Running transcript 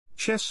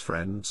Chess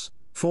friends,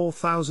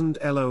 4000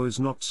 elo is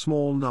not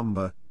small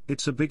number,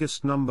 it's a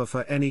biggest number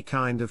for any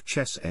kind of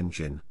chess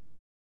engine.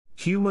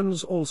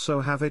 Humans also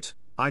have it.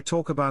 I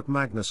talk about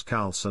Magnus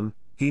Carlsen,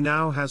 he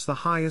now has the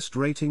highest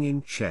rating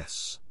in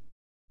chess.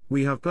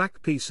 We have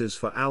black pieces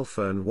for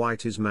alpha and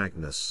white is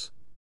Magnus.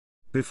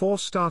 Before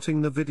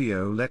starting the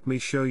video, let me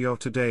show you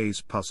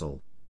today's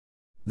puzzle.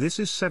 This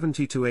is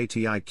 70 to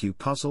 80 IQ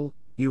puzzle,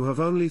 you have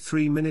only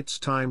 3 minutes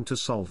time to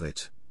solve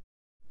it.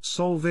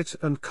 Solve it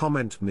and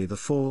comment me the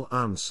full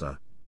answer.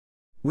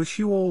 Wish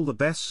you all the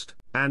best,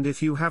 and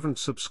if you haven't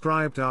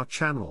subscribed our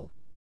channel,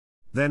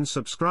 then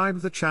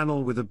subscribe the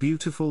channel with a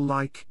beautiful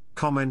like,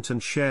 comment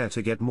and share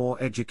to get more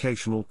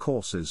educational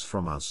courses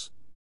from us.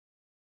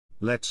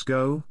 Let's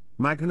go.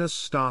 Magnus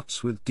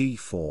starts with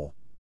d4.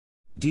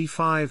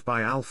 d5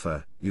 by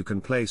alpha, you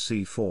can play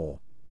c4.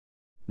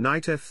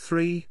 Knight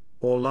f3,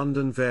 or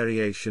London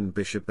variation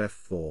bishop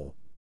f4.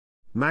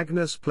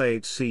 Magnus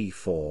played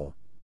c4.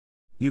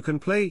 You can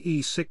play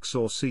e6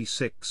 or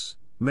c6,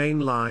 main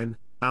line,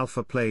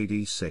 alpha played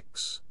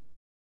e6.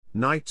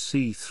 Knight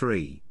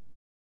c3.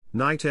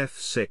 Knight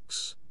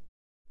f6.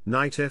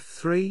 Knight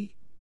f3.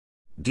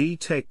 D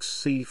takes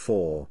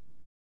c4.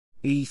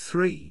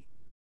 e3.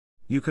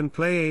 You can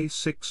play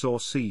a6 or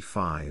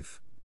c5.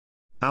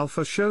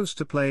 Alpha shows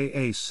to play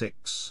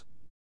a6.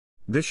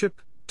 Bishop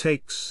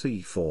takes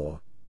c4.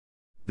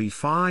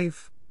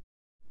 b5.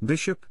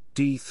 Bishop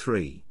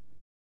d3.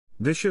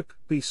 Bishop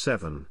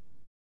b7.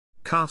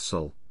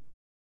 Castle.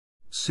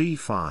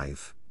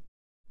 c5.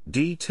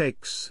 D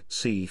takes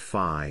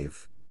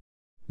c5.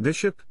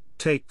 Bishop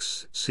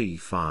takes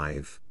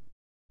c5.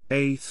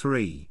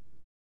 a3.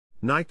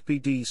 Knight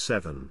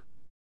bd7.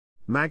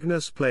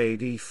 Magnus played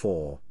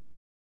e4.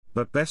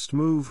 But best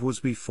move was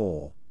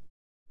b4.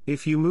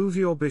 If you move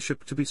your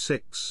bishop to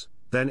b6,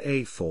 then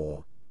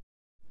a4.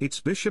 It's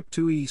bishop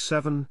to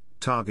e7,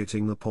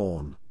 targeting the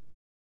pawn.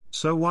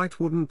 So white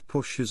wouldn't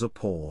push his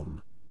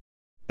pawn.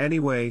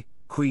 Anyway,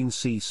 queen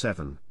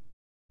c7.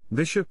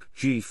 Bishop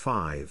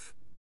g5.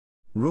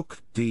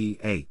 Rook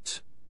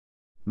d8.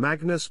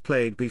 Magnus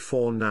played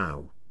b4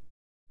 now.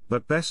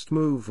 But best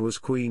move was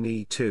queen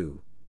e2.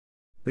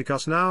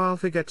 Because now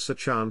alpha gets a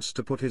chance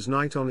to put his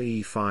knight on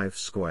e5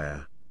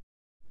 square.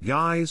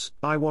 Guys,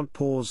 I want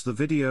pause the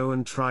video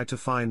and try to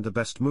find the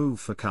best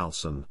move for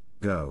Carlsen,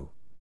 go.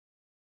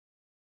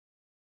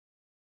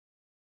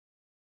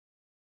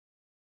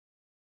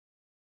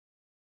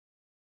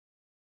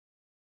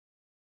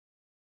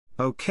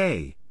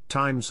 Okay,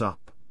 time's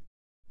up.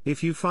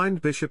 If you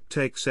find bishop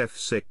takes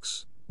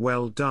f6,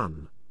 well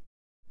done.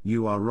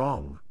 You are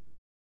wrong.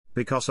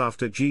 Because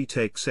after g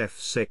takes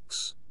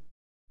f6,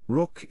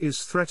 rook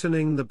is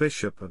threatening the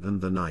bishop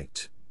and the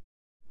knight.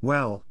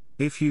 Well,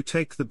 if you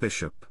take the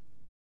bishop,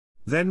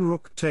 then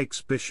rook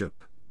takes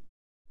bishop.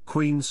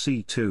 Queen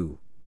c2.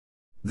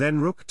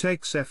 Then rook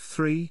takes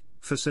f3,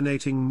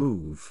 fascinating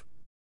move.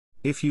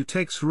 If you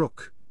takes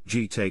rook,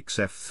 g takes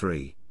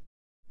f3.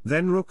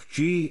 Then rook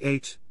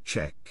g8,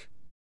 check.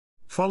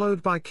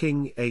 Followed by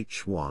king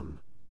h1.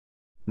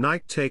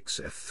 Knight takes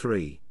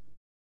f3.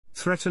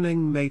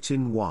 Threatening mate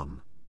in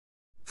 1.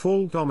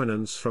 Full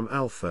dominance from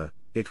alpha,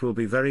 it will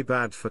be very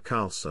bad for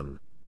Carlsen.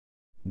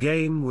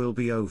 Game will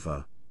be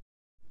over.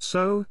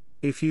 So,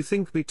 if you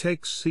think b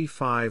takes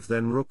c5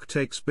 then rook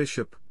takes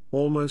bishop,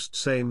 almost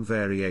same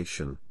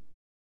variation.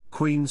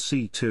 Queen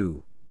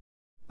c2.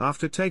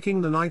 After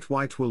taking the knight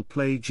white will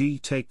play g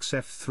takes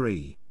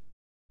f3.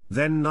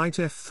 Then knight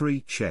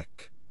f3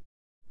 check.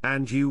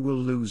 And you will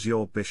lose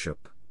your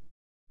bishop.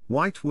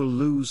 White will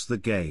lose the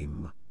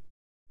game.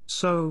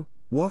 So,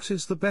 what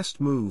is the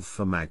best move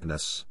for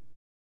Magnus?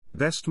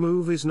 Best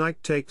move is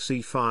knight takes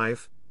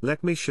e5,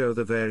 let me show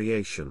the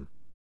variation.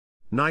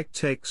 Knight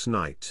takes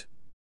knight.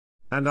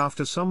 And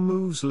after some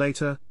moves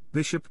later,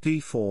 bishop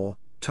d4,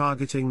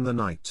 targeting the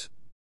knight.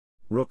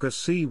 Rook a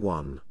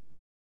c1.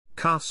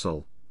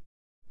 Castle.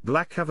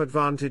 Black have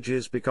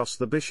advantages because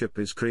the bishop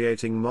is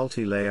creating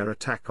multi-layer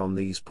attack on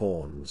these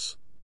pawns.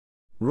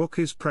 Rook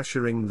is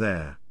pressuring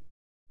there.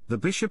 The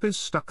bishop is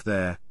stuck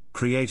there,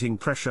 creating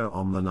pressure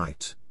on the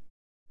knight.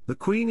 The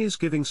queen is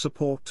giving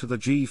support to the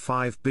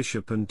g5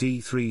 bishop and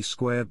d3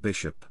 square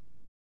bishop.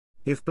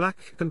 If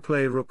black can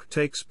play rook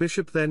takes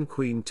bishop then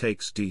queen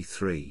takes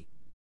d3.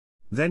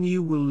 Then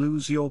you will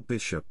lose your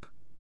bishop.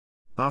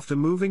 After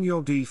moving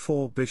your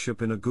d4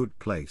 bishop in a good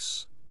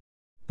place.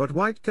 But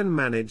white can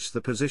manage the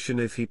position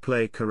if he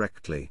play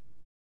correctly.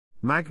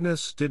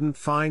 Magnus didn't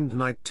find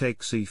knight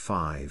takes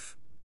e5.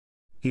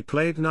 He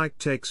played knight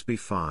takes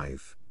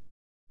b5.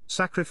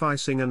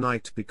 Sacrificing a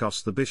knight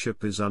because the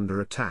bishop is under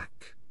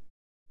attack.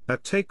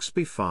 Takes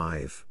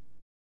b5.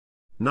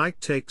 Knight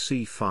takes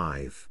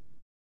e5.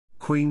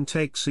 Queen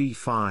takes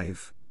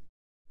e5.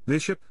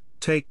 Bishop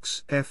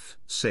takes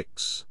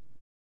f6.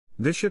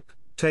 Bishop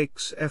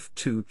takes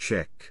f2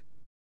 check.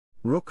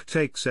 Rook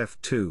takes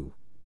f2.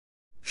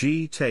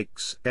 G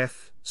takes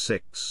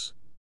f6.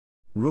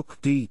 Rook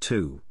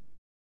d2.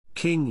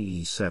 King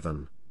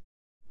e7.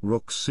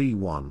 Rook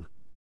c1.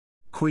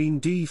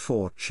 Queen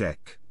d4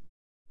 check.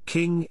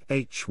 King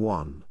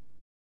h1.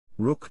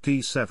 Rook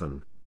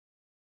d7.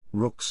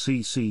 Rook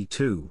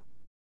cc2.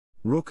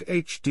 Rook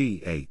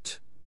hd8.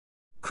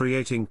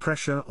 Creating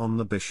pressure on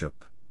the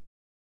bishop.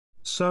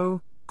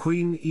 So,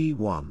 Queen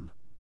e1.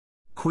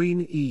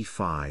 Queen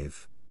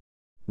e5.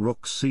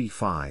 Rook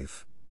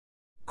c5.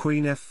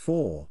 Queen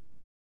f4.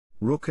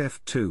 Rook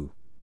f2.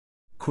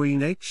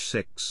 Queen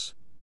h6.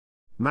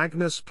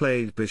 Magnus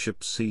played bishop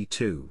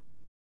c2.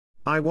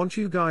 I want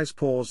you guys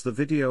pause the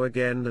video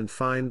again and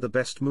find the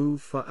best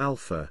move for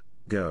alpha,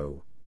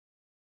 go.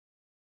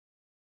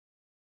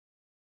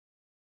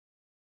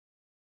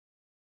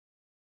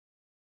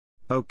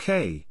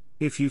 Okay,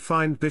 if you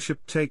find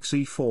bishop takes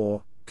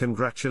e4,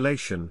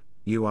 congratulations,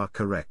 you are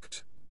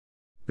correct.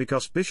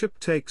 Because bishop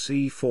takes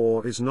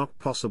e4 is not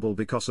possible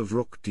because of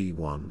rook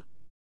d1.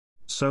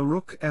 So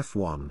rook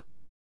f1.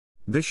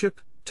 Bishop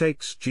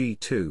takes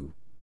g2.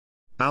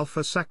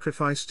 Alpha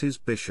sacrificed his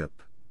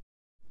bishop.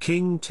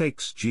 King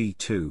takes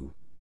g2.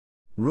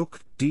 Rook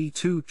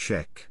d2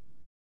 check.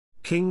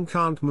 King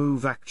can't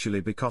move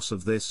actually because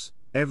of this,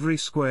 every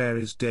square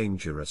is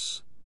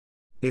dangerous.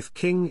 If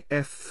king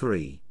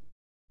f3.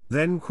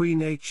 Then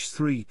queen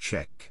h3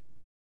 check.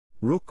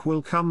 Rook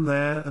will come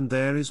there and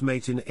there is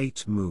mate in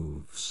 8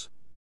 moves.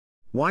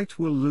 White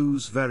will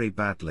lose very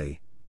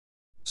badly.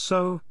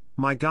 So,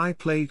 my guy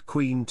played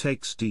queen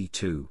takes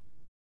d2.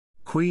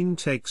 Queen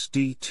takes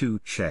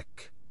d2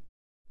 check.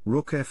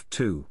 Rook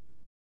f2.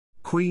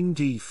 Queen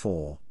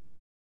d4.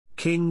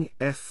 King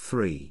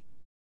f3.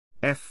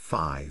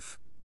 f5.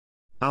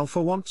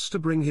 Alpha wants to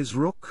bring his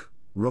rook,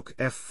 rook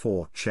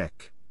f4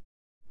 check.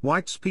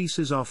 White's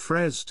pieces are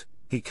frezzed,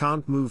 he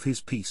can't move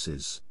his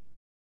pieces.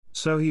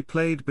 So he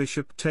played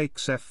bishop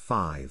takes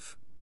f5.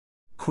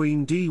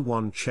 Queen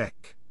d1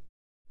 check.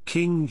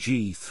 King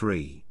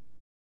g3.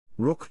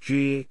 Rook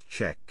g8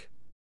 check.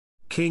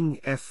 King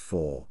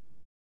f4.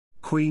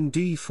 Queen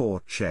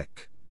d4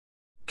 check.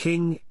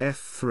 King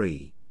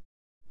f3.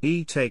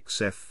 E takes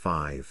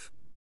f5.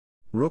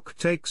 Rook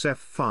takes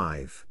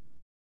f5.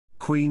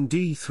 Queen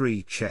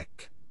d3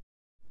 check.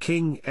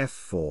 King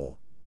f4.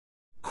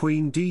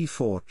 Queen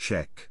d4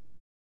 check.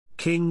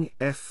 King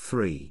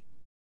f3.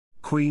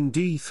 Queen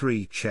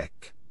d3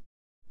 check.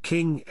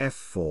 King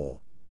f4.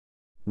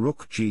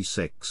 Rook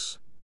g6.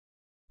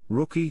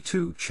 Rook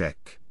e2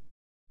 check.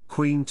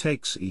 Queen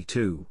takes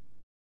e2.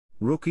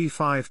 Rook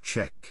e5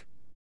 check.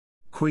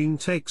 Queen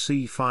takes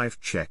e5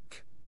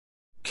 check.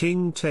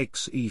 King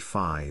takes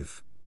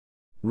e5.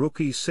 Rook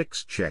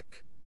e6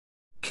 check.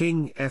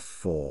 King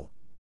f4.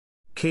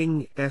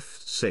 King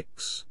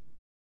f6.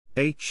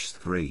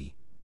 h3.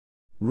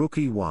 Rook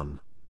e1.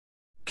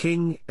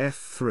 King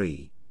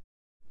f3.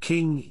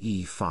 King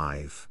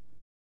e5.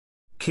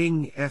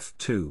 King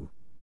f2.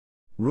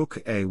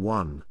 Rook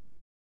a1.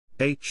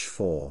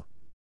 h4.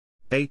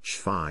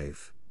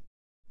 h5.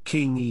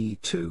 King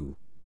e2.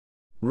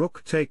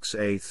 Rook takes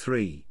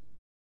a3.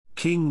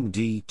 King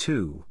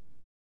d2.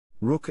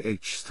 Rook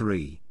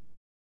h3.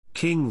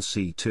 King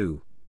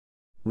c2.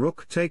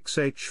 Rook takes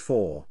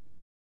h4.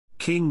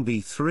 King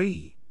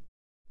b3.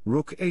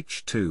 Rook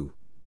h2.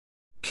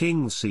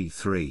 King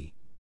c3.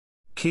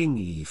 King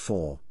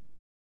e4.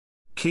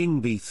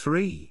 King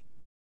b3.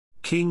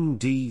 King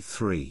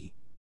d3.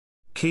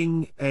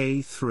 King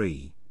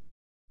a3.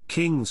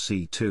 King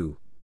c2.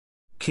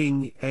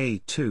 King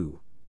a2.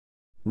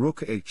 Rook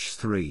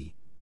h3.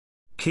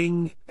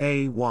 King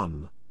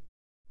a1.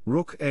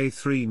 Rook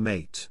a3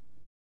 mate.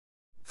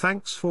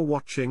 Thanks for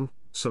watching,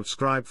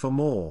 subscribe for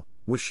more,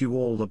 wish you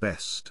all the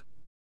best.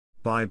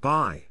 Bye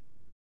bye.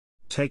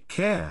 Take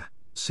care,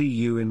 see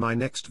you in my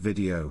next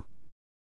video.